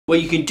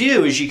what you can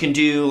do is you can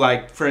do,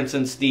 like, for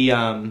instance, the,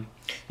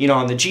 you know,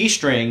 on the G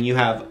string, you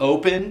have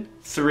open,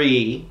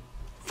 3,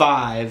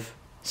 5,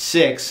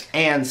 6,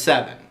 and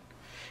 7.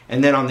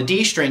 And then on the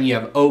D string, you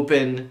have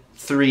open,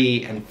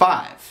 3, and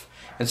 5.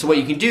 And so what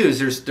you can do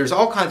is there's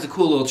all kinds of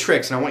cool little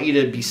tricks, and I want you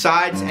to,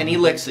 besides any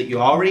licks that you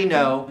already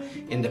know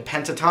in the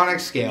pentatonic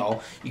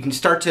scale, you can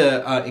start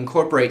to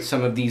incorporate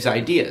some of these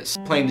ideas.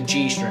 Playing the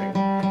G string.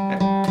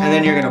 And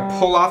then you're going to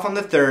pull off on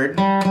the 3rd,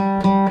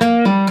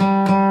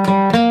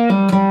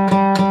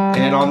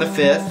 and on the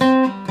 5th,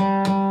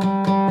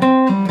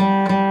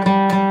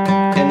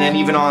 and then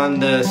even on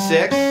the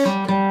 6th,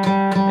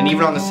 and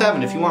even on the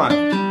 7th if you want.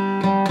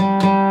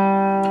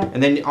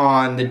 And then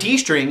on the D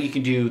string, you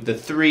can do the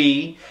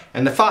 3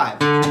 and the 5.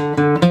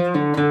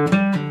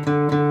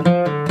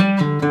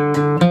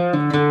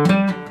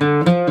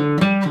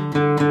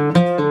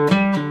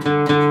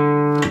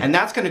 And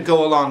that's going to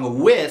go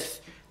along with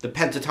the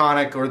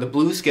pentatonic or the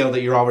blues scale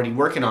that you're already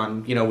working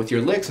on, you know, with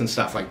your licks and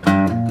stuff like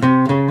that.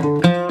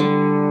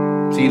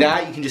 See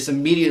that? You can just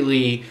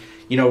immediately,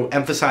 you know,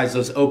 emphasize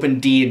those open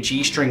D and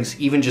G strings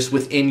even just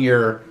within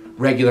your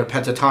regular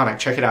pentatonic.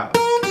 Check it out.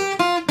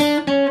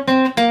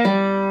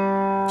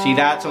 See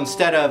that? So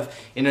instead of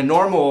in a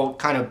normal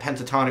kind of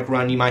pentatonic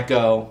run, you might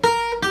go,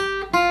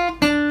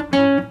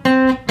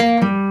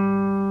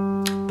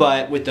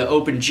 but with the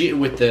open G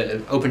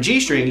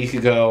string, you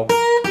could go.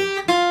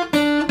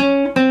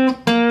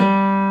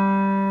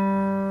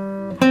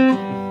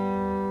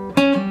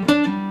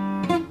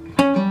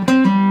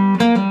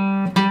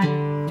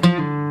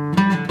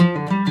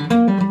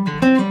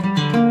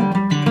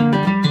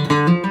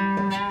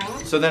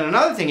 So then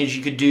another thing is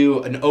you could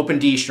do an open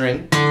D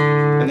string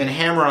and then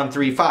hammer on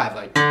 3, 5,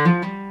 like.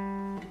 And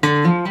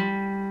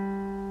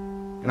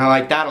I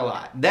like that a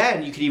lot.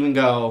 Then you could even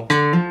go,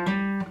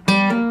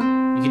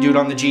 you could do it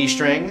on the G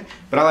string,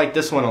 but I like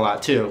this one a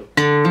lot too.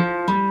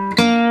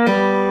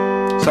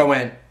 So I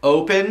went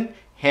open,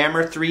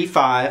 hammer 3,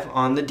 5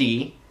 on the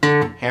D,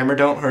 hammer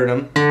don't hurt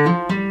 'em,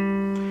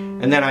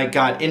 and then I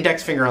got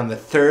index finger on the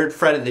 3rd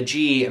fret of the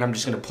G, and I'm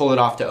just going to pull it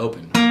off to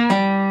open.